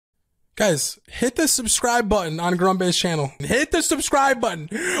Guys, hit the subscribe button on Grumbae's channel. Hit the subscribe button.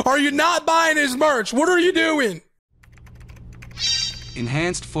 Are you not buying his merch? What are you doing?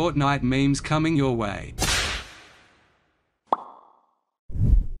 Enhanced Fortnite memes coming your way.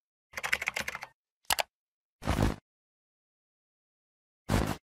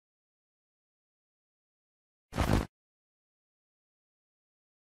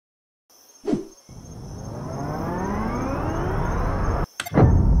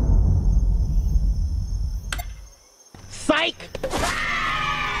 Psych!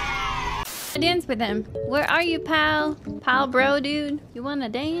 Dance with him. Where are you, pal? Pal bro, dude? You wanna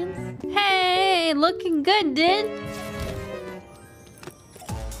dance? Hey, looking good, dude.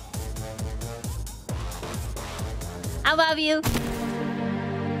 I love you.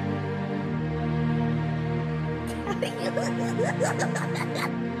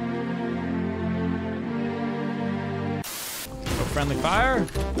 Friendly fire.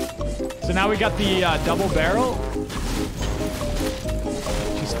 So now we got the double barrel.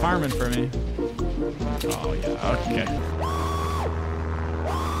 She's farming for me. Oh yeah, okay.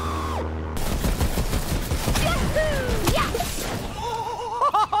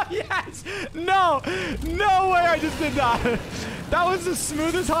 Oh yes! No! No way I just did that! That was the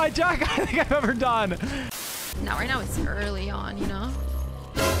smoothest hijack I think I've ever done. Now right now it's early on, you know?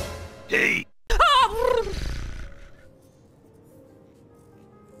 Hey!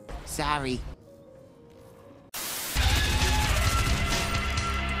 Sorry.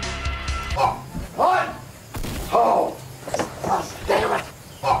 Oh! What? Oh! Oh, damn it!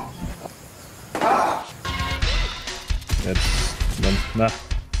 Oh! Ah! That's nah.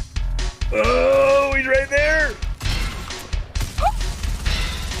 Oh, he's right there!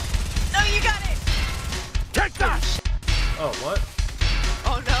 No, you got it! Take that! Oh, what?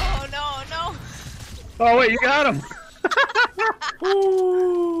 Oh no, oh no, oh no! Oh wait, you got him!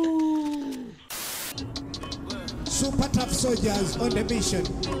 Super tough soldiers on the mission.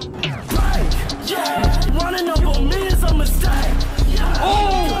 Yeah, running up on me is a mistake.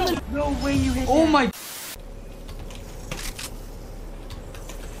 Oh! No way you hit that. My.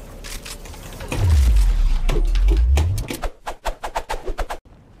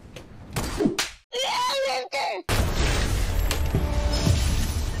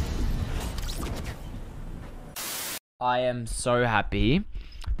 I am so happy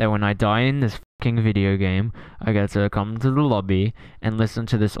that when I die in this fucking video game, I get to come to the lobby and listen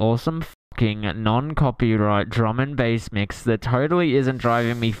to this awesome fucking non-copyright drum and bass mix that totally isn't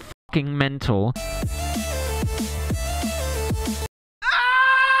driving me fucking mental.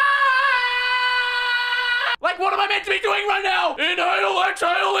 Like, what am I meant to be doing right now? Inhale,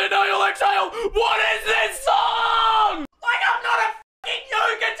 exhale, inhale, exhale. What is this song? Like, I'm not a fucking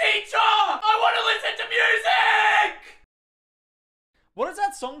yoga teacher. I want to listen to music. What is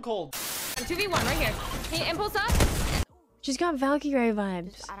that song called? 2v1 right here. Can you impulse up? She's got Valkyrie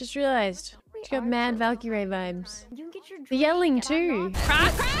vibes. Just realized. She's got mad Valkyrie vibes. The yelling too.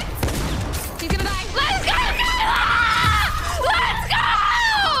 Crack! He's gonna die. Let's go! Let's go!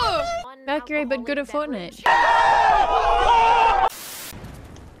 Valkyrie, but good at Fortnite.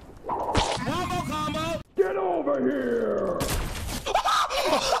 Get over here!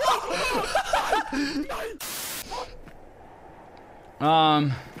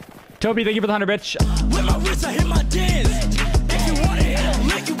 Toby, thank you for the 100, bitch. With my wrist, I hit my dance. If you want to hit a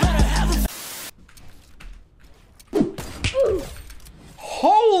lick, you better have a...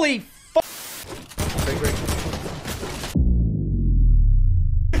 Holy fuck!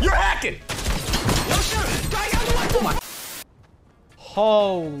 You're hacking!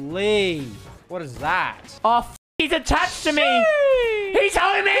 Holy! What is that? Oh, he's attached to me! He's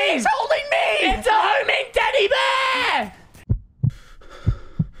homing! He's holding me! It's a homing teddy bear!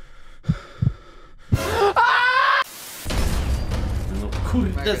 Ah!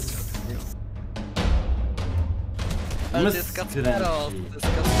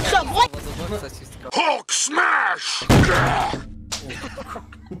 Hulk smash!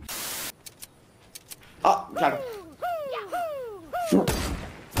 Oh, got him.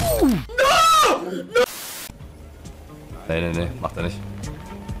 Nee, macht er nicht.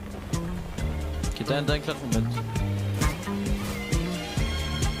 Geht da in deinen kleinen Moment.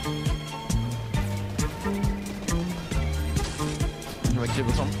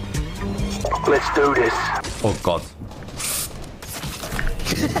 Let's do this. Oh Gott.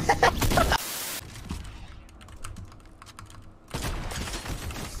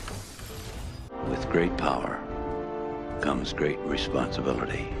 With great power comes great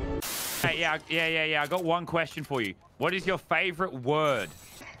responsibility. Yeah. I got one question for you. What is your favorite word?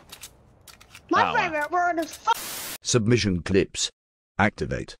 My favorite word is Submission clips.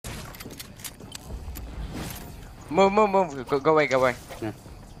 Activate. Move. Go away. Yeah.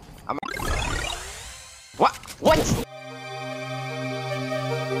 What?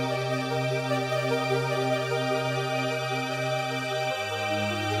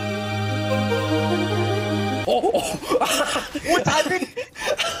 Oh. What happened?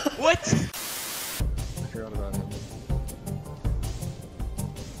 What? I forgot about him.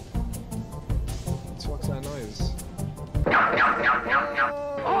 What the fuck's that noise?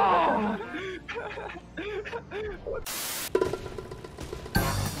 Oh!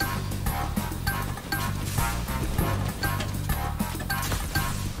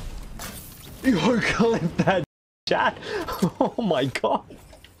 You're calling that chat? Oh my god.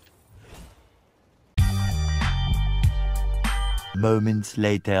 Moments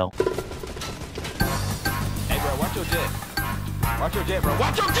later. Hey bro, watch your jet. Watch your jet, bro.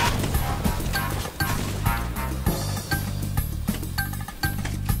 Watch your jet!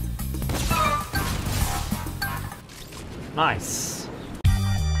 Nice.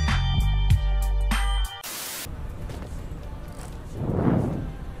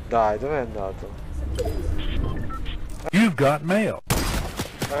 Dai, dove è andato? You've got mail.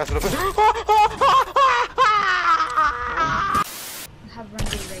 Ragazzi, lo have run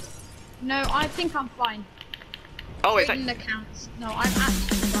ready. No, I think I'm fine. Oh, wait. In the counts. No, I'm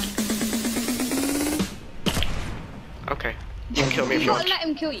actually fine. Okay. You can kill me if You you gotta want. let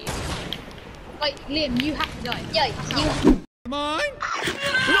him kill you. Like, Liam, you have to die. Yeah, you. Mine?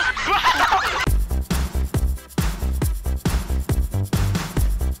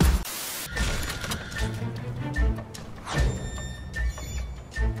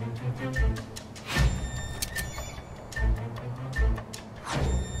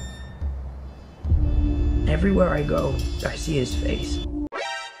 Everywhere I go, I see his face.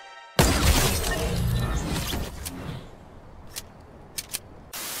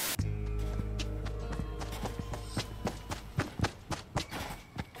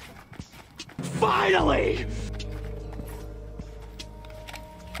 Finally!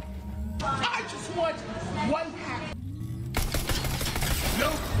 I just want one pack.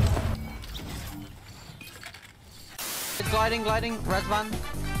 Nope. Gliding, Razvan.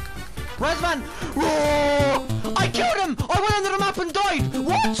 Razvan! Whoa! I killed him! I went under the map and died!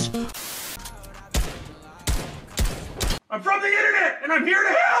 What? I'm from the internet and I'm here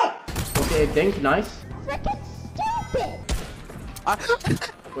to help! Okay, think nice. Freaking stupid!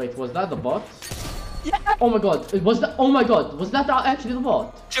 Wait, was that the bot? Yeah. Oh my god, was that? Oh my god, was that actually the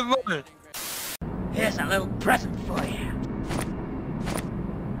bot? Here's a little present for you.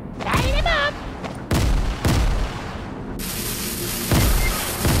 Light him up!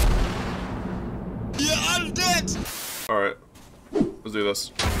 Yeah, I'm dead! Alright, let's do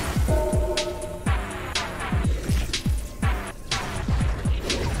this.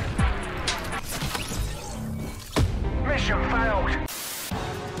 Mission failed.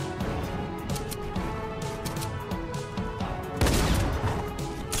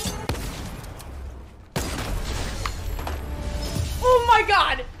 Oh my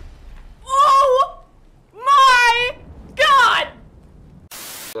god! Oh my god!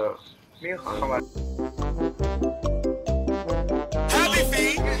 Happy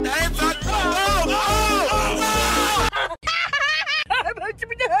feet!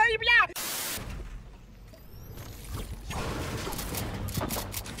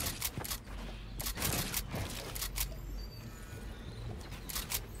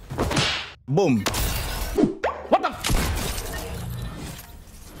 Boom.